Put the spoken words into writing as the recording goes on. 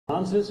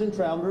Non-citizen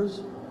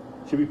travelers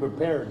should be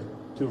prepared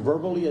to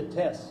verbally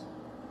attest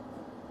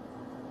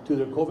to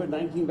their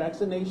COVID-19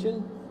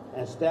 vaccination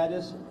and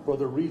status for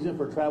the reason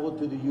for travel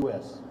to the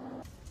U.S.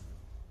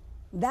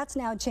 That's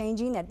now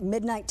changing. At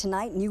midnight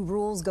tonight, new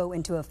rules go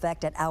into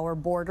effect at our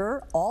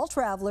border. All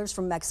travelers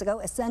from Mexico,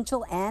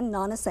 essential and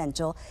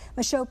non-essential,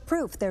 must show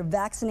proof they're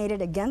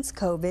vaccinated against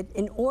COVID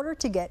in order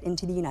to get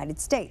into the United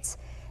States.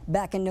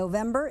 Back in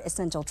November,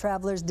 essential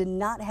travelers did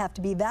not have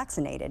to be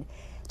vaccinated.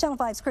 Channel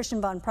 5's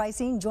Christian Von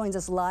Preissing joins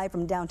us live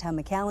from downtown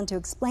McAllen to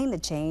explain the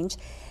change.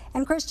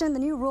 And Christian, the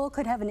new rule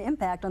could have an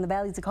impact on the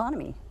valley's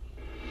economy.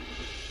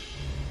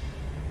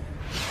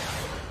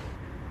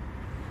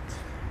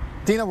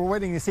 Dina, we're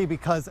waiting to see,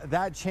 because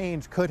that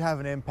change could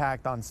have an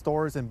impact on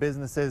stores and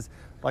businesses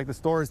like the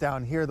stores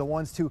down here, the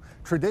ones to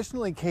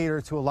traditionally cater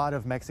to a lot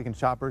of Mexican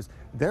shoppers.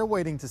 They're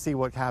waiting to see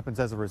what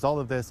happens as a result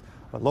of this,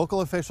 but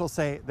local officials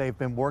say they've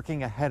been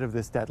working ahead of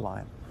this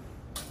deadline.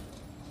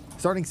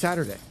 Starting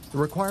Saturday, the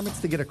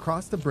requirements to get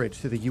across the bridge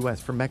to the U.S.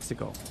 from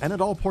Mexico and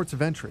at all ports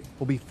of entry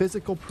will be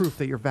physical proof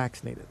that you're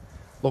vaccinated.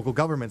 Local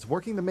governments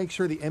working to make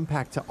sure the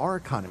impact to our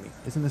economy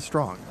isn't as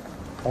strong.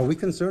 Are we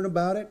concerned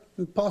about it?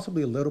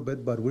 Possibly a little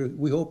bit, but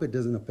we hope it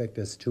doesn't affect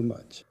us too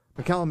much.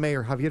 McAllen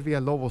Mayor Javier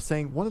Villalobos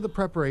saying one of the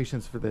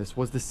preparations for this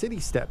was the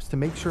city steps to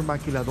make sure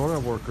maquiladora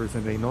workers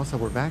in Reynosa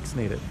were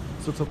vaccinated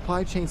so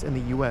supply chains in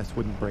the U.S.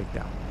 wouldn't break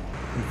down.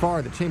 In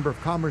FAR, the Chamber of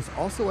Commerce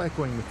also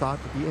echoing the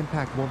thought that the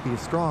impact won't be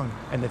as strong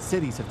and that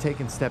cities have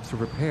taken steps to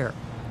prepare.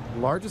 The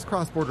largest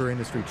cross-border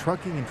industry,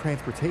 trucking and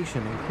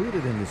transportation,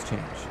 included in this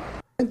change.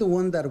 I think the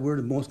one that we're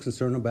the most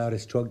concerned about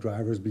is truck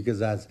drivers,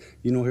 because as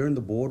you know, here in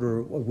the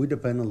border, we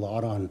depend a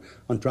lot on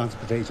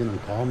transportation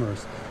and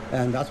commerce.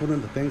 And that's one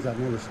of the things that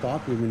never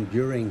stopped even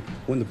during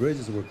when the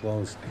bridges were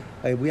closed.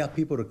 We have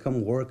people to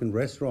come work in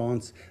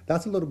restaurants.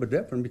 That's a little bit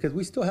different because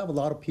we still have a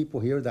lot of people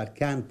here that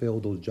can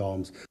fill those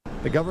jobs.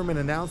 The government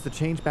announced the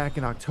change back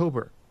in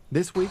October.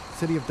 This week, the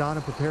city of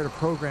Donna prepared a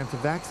program to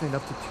vaccinate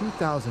up to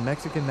 2,000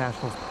 Mexican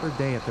nationals per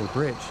day at their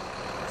bridge.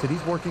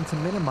 Cities working to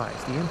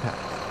minimize the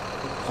impact.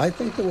 I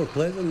think they were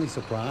pleasantly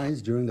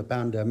surprised during the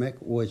pandemic,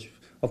 which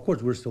of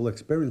course we're still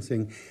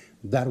experiencing,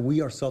 that we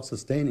are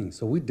self-sustaining.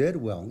 So we did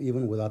well,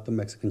 even without the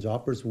Mexican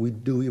shoppers. We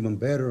do even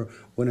better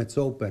when it's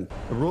open.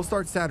 The rule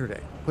starts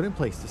Saturday, put in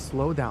place to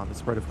slow down the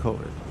spread of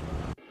COVID.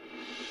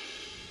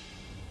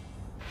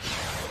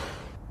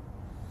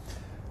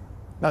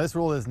 Now, this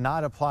rule does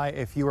not apply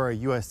if you are a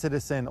U.S.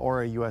 citizen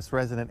or a U.S.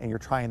 resident and you're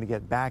trying to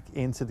get back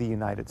into the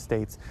United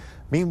States.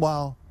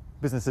 Meanwhile,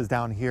 businesses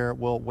down here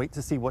will wait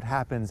to see what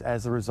happens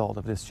as a result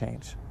of this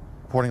change.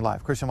 Reporting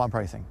live, Christian Von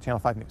Preissing, Channel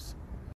 5 News.